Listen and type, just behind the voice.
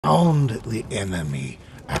found the enemy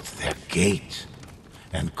at their gate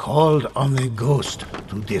and called on the ghost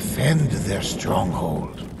to defend their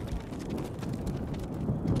stronghold.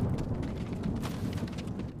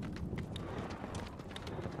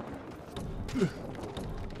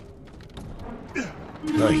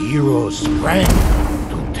 The heroes sprang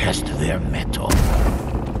to test their mettle.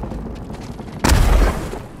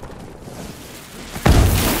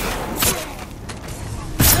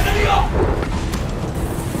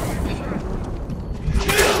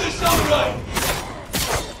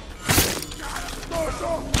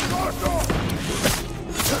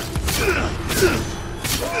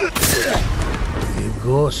 The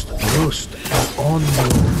ghost used an onlu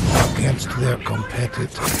against their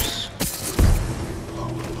competitors.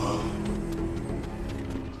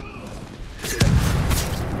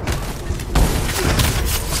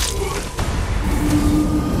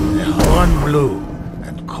 The horn blew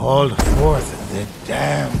and called forth the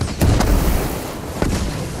damned.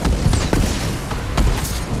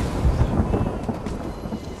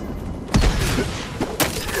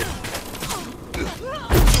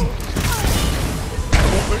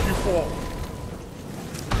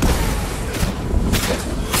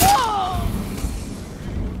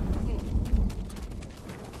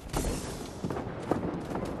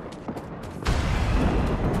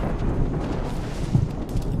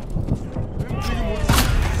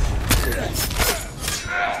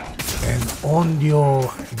 And Ondio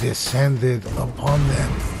descended upon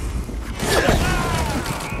them.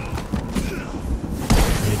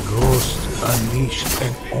 The ghost unleashed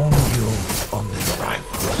an Ondio on the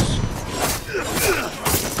rivals.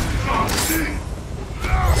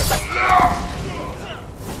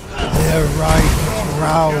 Their rivals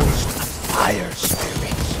roused a fire spirit.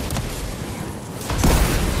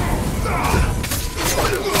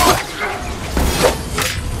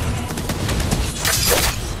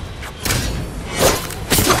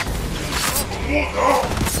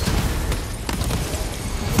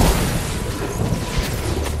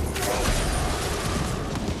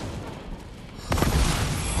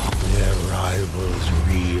 Their rivals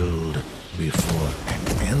reeled before an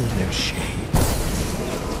elder shade.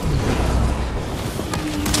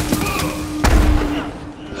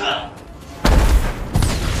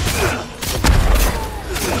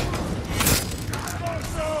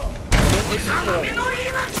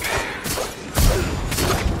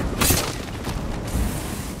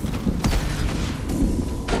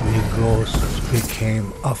 The ghosts became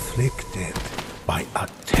afflicted by a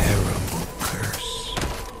terrible curse.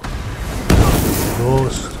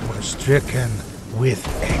 Those were stricken with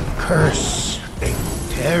a curse. A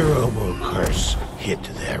terrible curse hit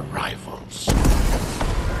their rivals.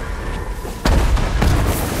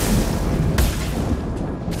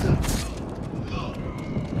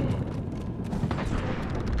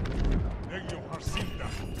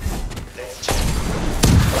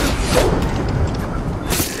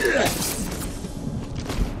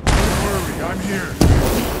 I'm here.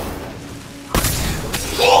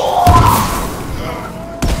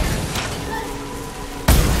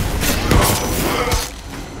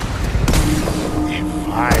 A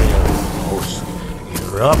fire host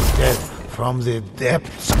erupted from the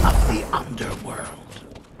depths of the underworld.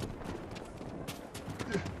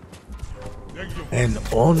 And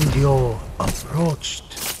Ondio approached.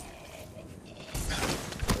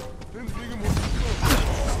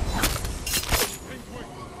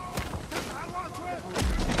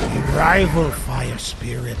 The rival fire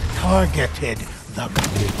spirit targeted the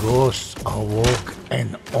ghosts awoke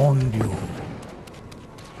and Ondio.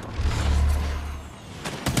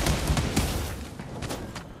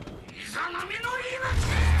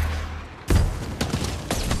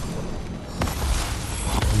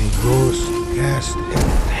 The ghost cast a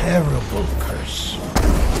terrible curse.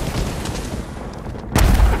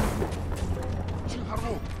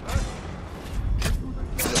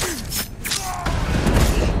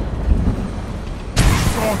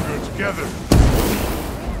 Stronger together.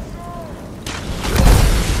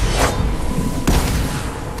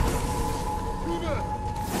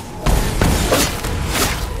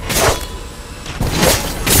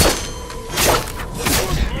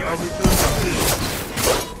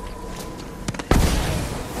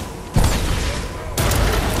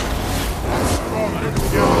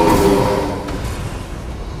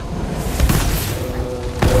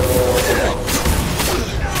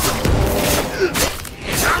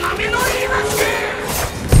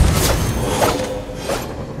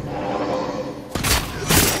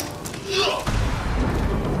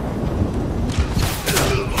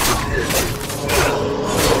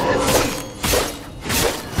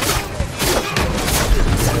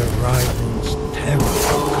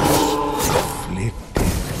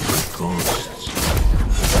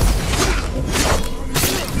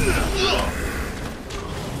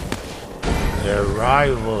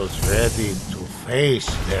 rivals ready to face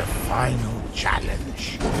their final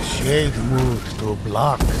challenge. The Shade moved to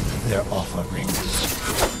block their offerings.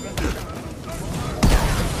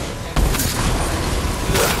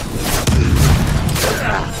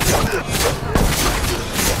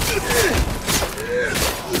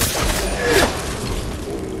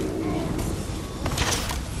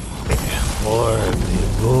 Or the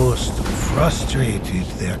Ghost frustrated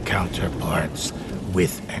their counterparts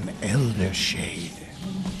with an Elder Shade.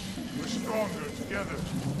 We're stronger together.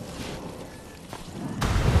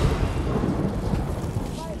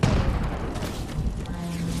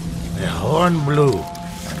 The horn blew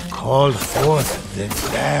and called forth the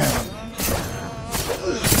damned.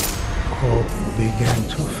 Hope began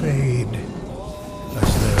to fade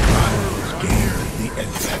as their rivals gained the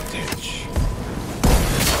advantage.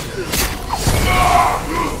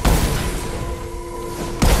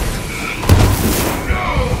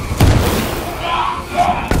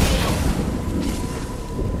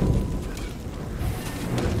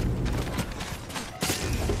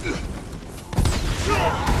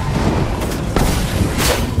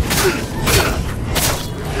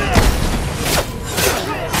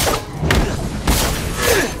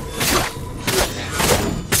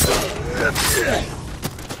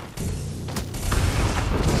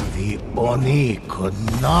 The Oni could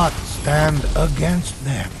not stand against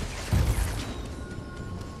them.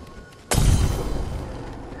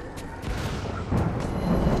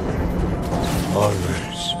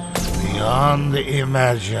 Horrors beyond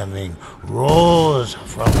imagining rose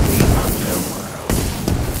from the underworld.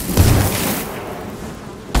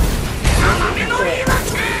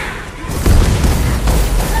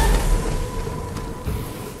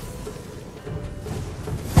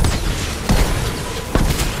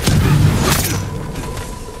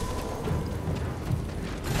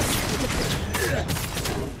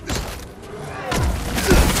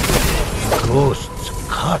 Ghosts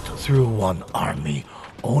cut through one army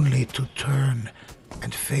only to turn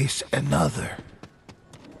and face another.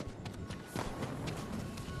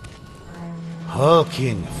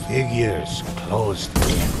 Hulking figures closed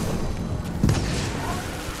in.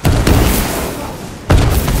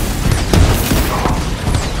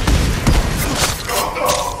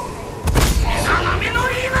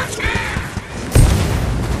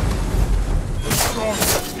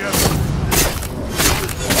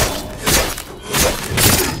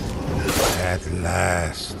 At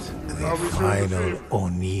last, the final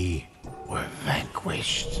Oni were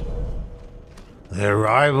vanquished. Their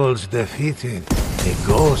rivals defeated, the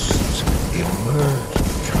ghosts emerged